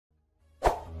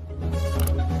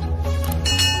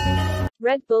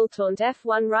Red Bull taunt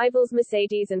F1 rivals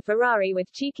Mercedes and Ferrari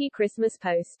with cheeky Christmas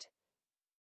post.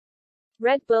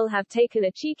 Red Bull have taken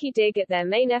a cheeky dig at their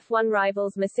main F1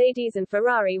 rivals Mercedes and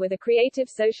Ferrari with a creative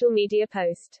social media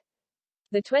post.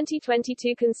 The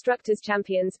 2022 Constructors'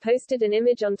 Champions posted an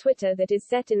image on Twitter that is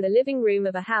set in the living room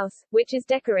of a house, which is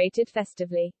decorated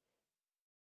festively.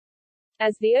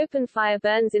 As the open fire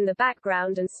burns in the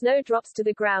background and snow drops to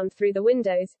the ground through the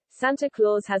windows, Santa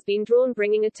Claus has been drawn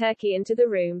bringing a turkey into the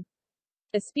room.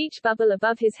 A speech bubble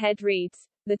above his head reads,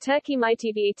 "The turkey might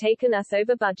be taken us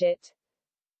over budget."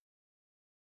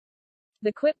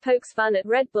 The quip pokes fun at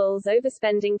Red Bull's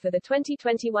overspending for the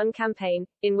 2021 campaign,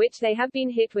 in which they have been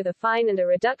hit with a fine and a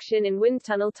reduction in wind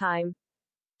tunnel time.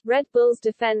 Red Bull's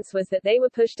defense was that they were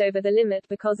pushed over the limit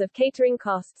because of catering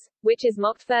costs, which is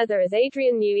mocked further as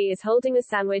Adrian Newey is holding a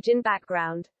sandwich in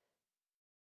background.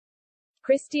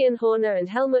 Christian Horner and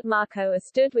Helmut Marko are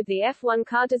stood with the F1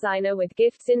 car designer with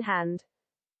gifts in hand.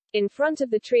 In front of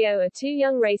the trio are two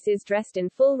young racers dressed in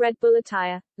full Red Bull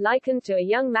attire, likened to a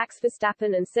young Max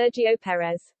Verstappen and Sergio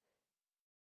Perez.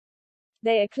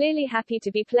 They are clearly happy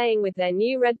to be playing with their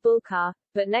new Red Bull car,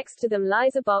 but next to them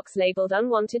lies a box labeled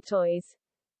Unwanted Toys.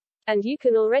 And you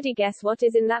can already guess what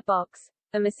is in that box.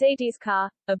 A Mercedes car,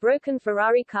 a broken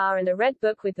Ferrari car and a red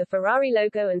book with the Ferrari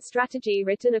logo and strategy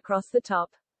written across the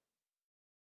top.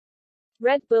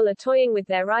 Red Bull are toying with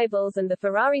their rivals, and the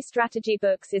Ferrari strategy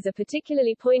books is a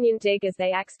particularly poignant dig as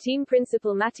they axe team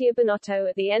principal Mattia Binotto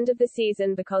at the end of the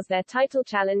season because their title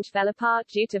challenge fell apart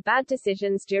due to bad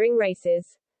decisions during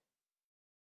races.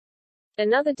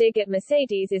 Another dig at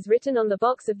Mercedes is written on the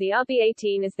box of the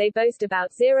RB18 as they boast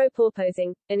about zero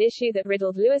porpoising, an issue that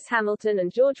riddled Lewis Hamilton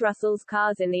and George Russell's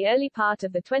cars in the early part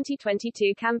of the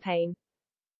 2022 campaign.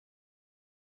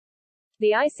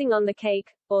 The icing on the cake,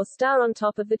 or star on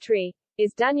top of the tree,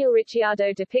 is Daniel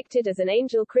Ricciardo depicted as an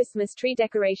angel Christmas tree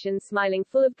decoration smiling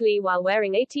full of glee while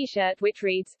wearing a t-shirt which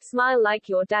reads, "Smile like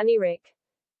you're Danny Rick."